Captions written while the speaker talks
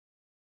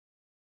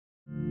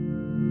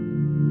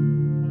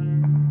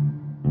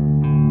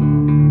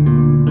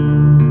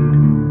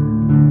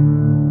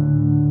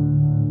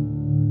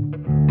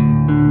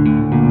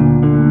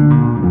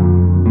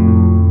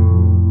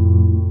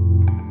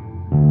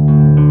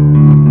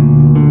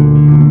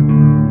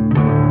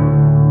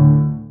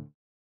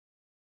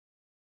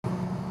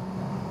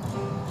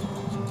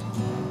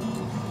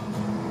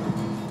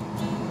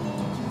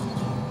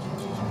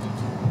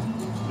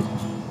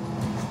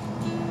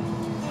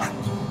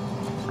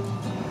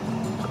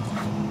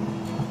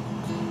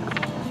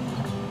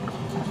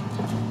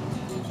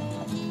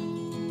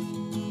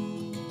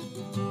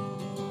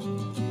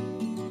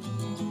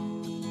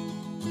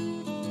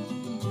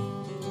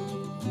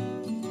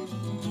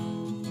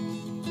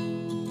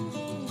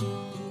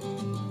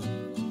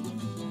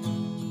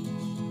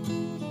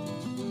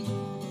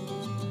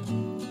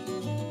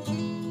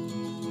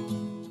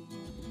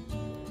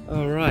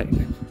All right,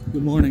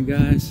 good morning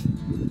guys,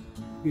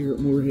 here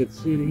at Morehead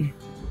City.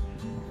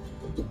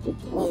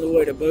 On the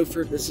way to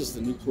Beaufort. This is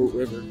the Newport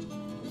River.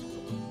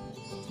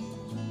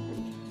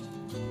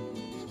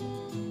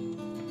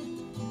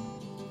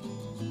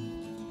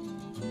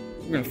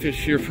 We're gonna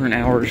fish here for an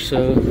hour or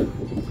so.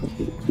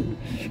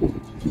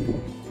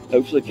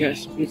 Hopefully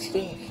catch some good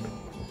stuff.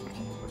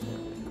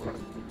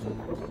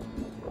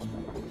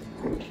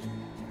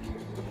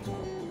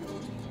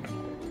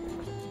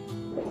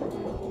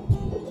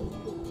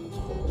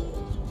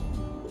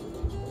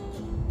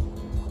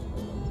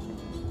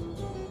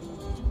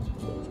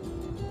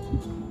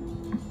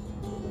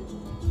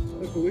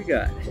 Look what we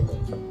got.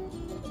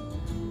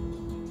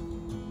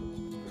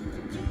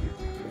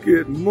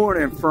 Good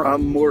morning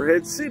from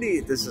Morehead City.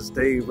 This is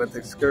Dave with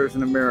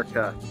Excursion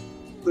America.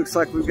 Looks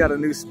like we've got a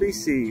new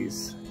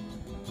species.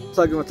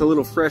 Plugging with a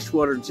little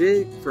freshwater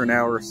jig for an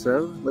hour or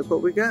so. Look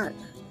what we got.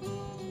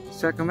 Let's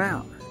check them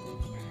out.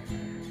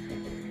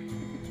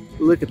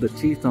 Look at the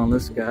teeth on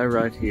this guy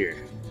right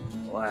here.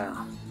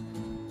 Wow.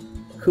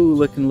 Cool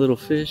looking little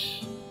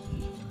fish.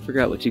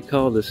 Forgot what you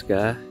call this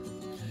guy,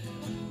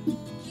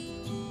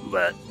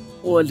 but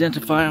we'll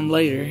identify him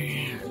later.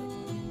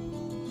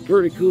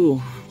 Pretty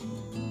cool.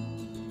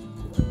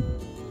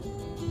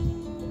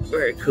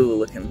 Very cool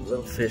looking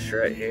little fish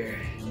right here.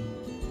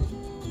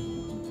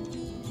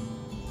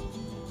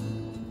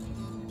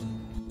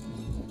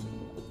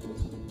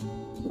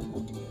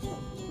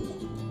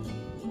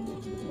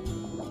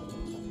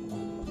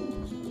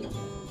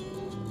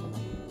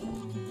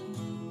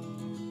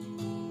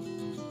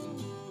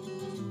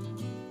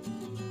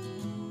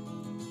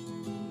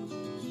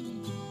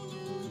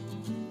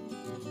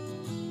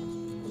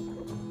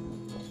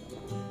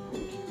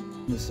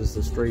 This is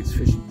the Straits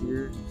fishing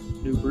pier.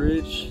 New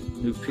bridge,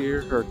 new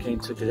pier. Hurricane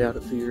took it out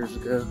a few years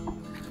ago.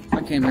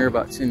 I came here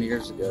about 10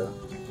 years ago.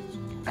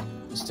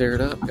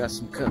 Stared up, got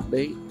some cut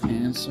bait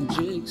and some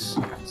jigs,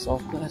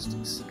 soft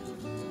plastics.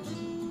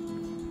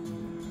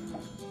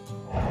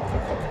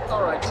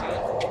 All right, team.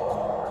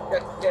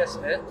 Got the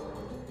cast net.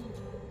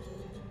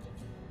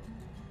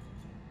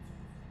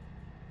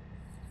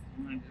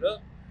 Wind it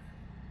up.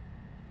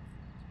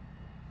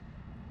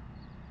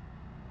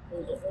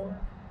 Pull the horn.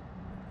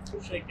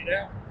 Shake it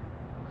out.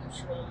 Make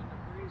sure all the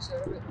debris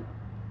out of it.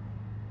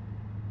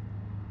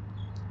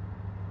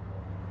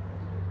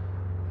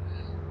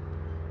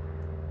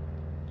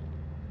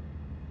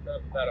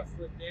 About a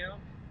foot down.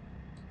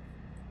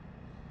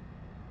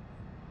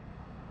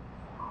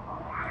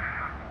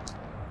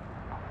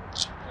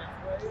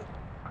 Halfway.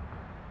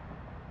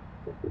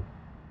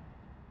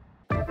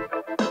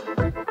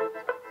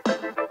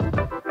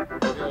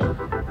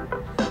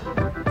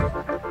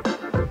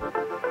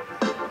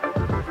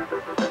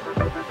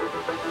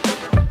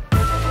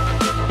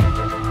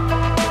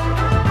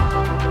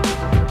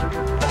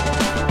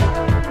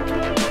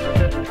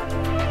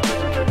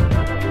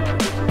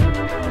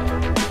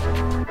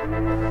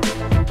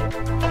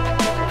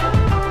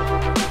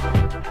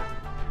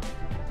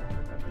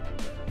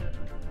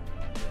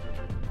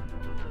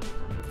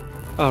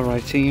 All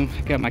right, team,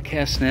 got my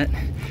cast net.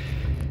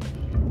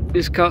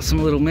 Just caught some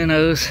little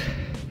minnows.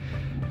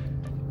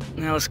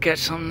 Now let's catch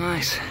something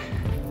nice.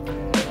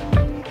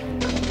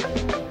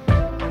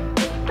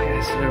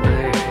 Cast it over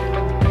there.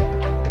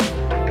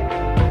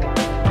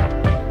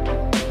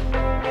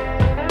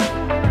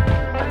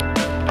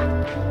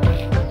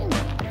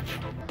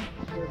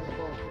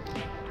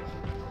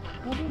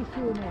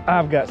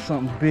 I've got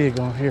something big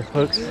on here,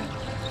 folks.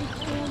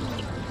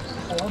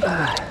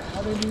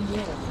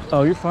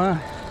 Oh, you're fine.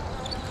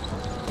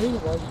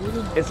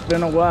 It's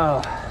been a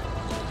while.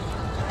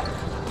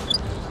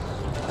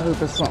 I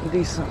hope it's something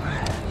decent.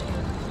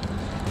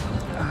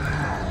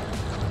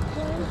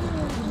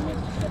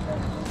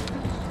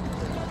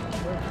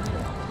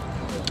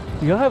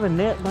 Y'all have a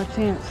net by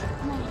chance?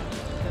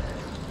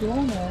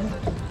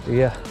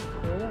 Yeah.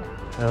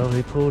 Oh,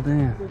 he pulled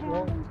in.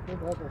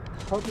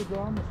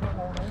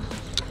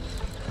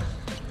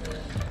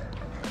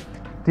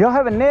 Do y'all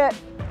have a net?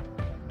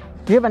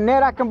 Do you have a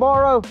net I can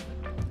borrow?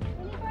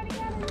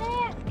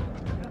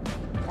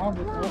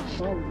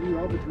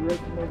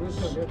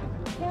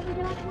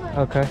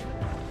 Okay.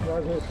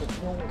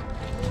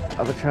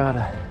 I will try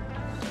to.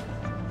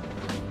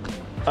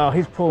 Oh,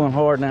 he's pulling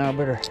hard now.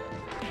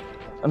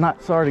 I'm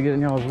not sorry to get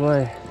in y'all's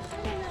way.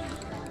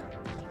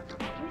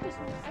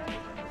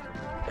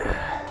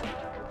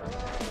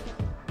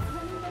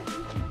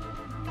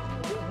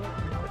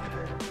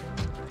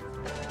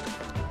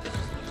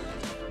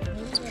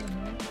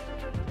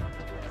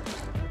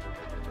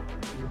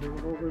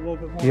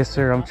 Yes,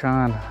 sir. I'm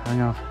trying.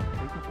 Hang on.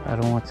 I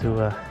don't want to.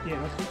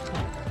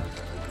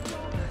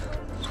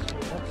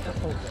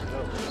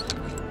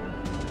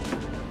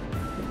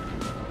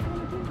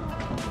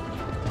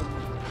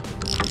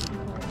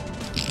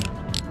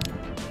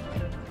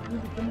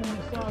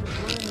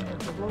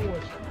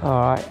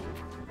 All right.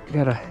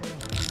 Gotta.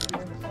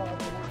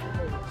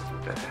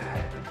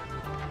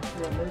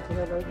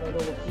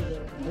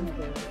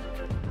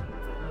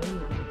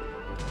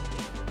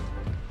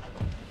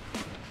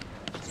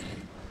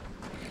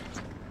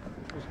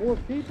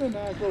 Worth keeping, go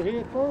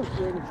head first,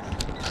 Jimmy.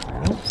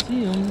 I don't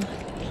see them.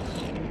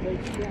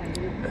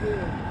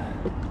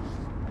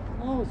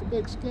 Oh, it's a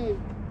big skate.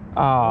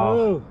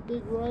 Oh.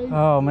 Big ray.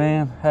 Oh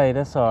man, hey,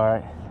 that's all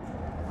right.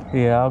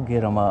 Yeah, I'll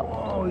get them up.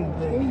 Oh, he's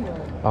big.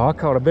 Oh, I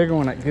caught a bigger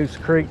one at Goose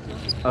Creek.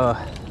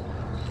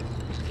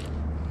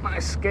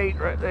 Nice skate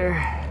right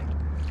there.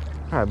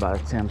 Probably about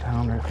a 10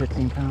 pounder,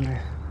 15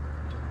 pounder,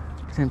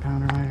 10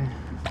 pounder maybe.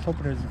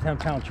 Hoping there's a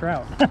 10-pound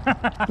trout.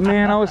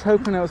 Man, I was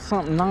hoping it was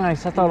something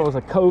nice. I thought it was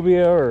a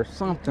cobia or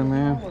something,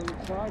 man.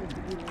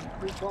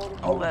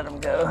 I'll let him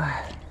go.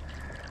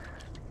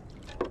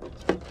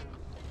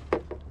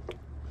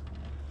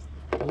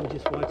 Oh,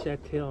 just watch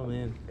that tail,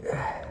 man.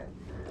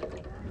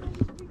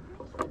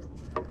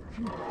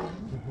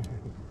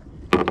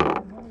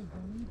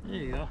 There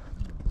you go.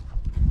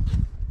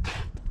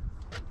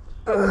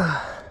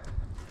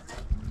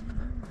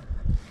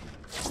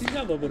 You got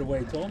a little bit of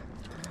weight to him.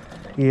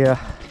 Yeah.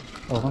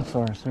 Oh, I'm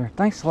sorry, sir.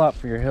 Thanks a lot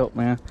for your help,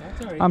 man.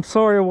 That's all right. I'm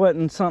sorry it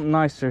wasn't something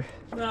nicer.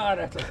 No,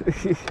 that's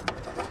okay.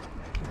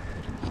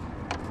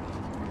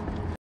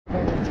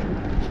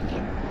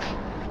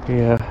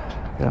 Yeah,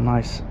 got a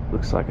nice,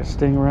 looks like a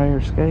stingray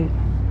or skate.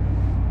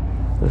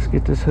 Let's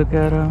get this hook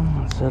out of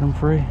him and set him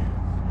free.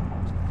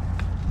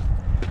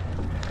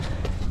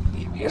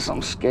 Give you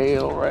some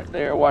scale right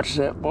there. Watch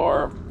that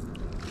bar.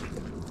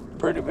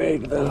 Pretty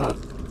big though.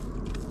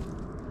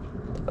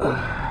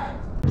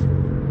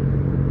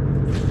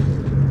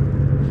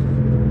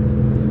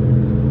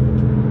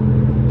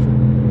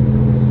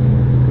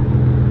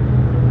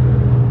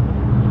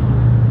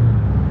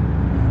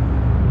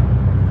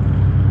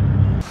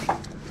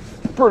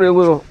 Pretty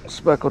little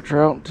speckled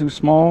trout, too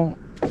small.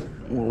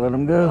 We'll let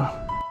him go.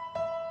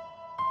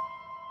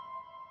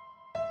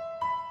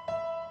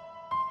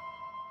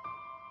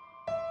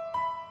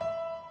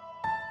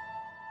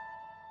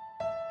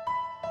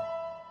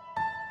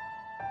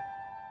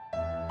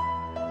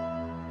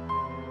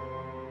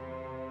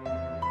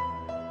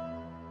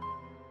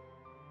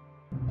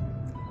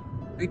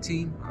 Hey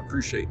team, I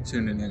appreciate you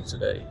tuning in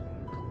today.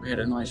 We had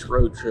a nice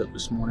road trip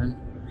this morning.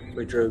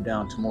 We drove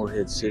down to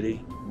Morehead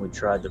City. We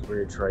tried the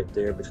bridge right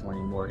there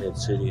between Morehead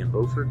City and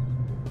Beaufort.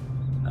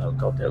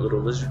 Caught that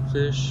little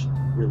lizardfish,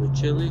 really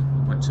chilly.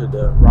 Went to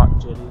the rock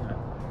jetty at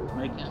Fort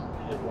Macon,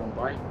 had one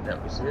bite,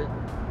 that was it.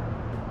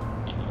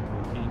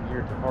 And we came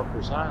here to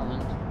Harker's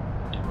Island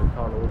and we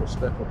caught a little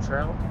speckled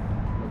trout.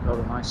 We caught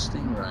a nice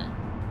stingray.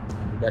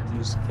 And we got to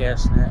use the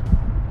cast net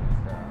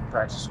and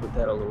practice with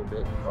that a little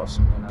bit. We caught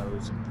some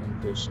minnows and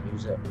pinfish and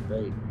use that for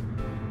bait.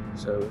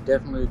 So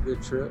definitely a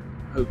good trip.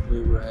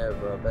 Hopefully we'll have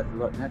better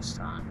luck next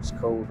time. It's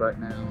cold right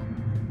now.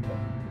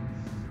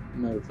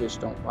 You know, fish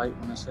don't bite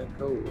when it's that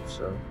cold,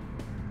 so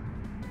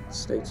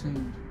stay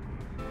tuned.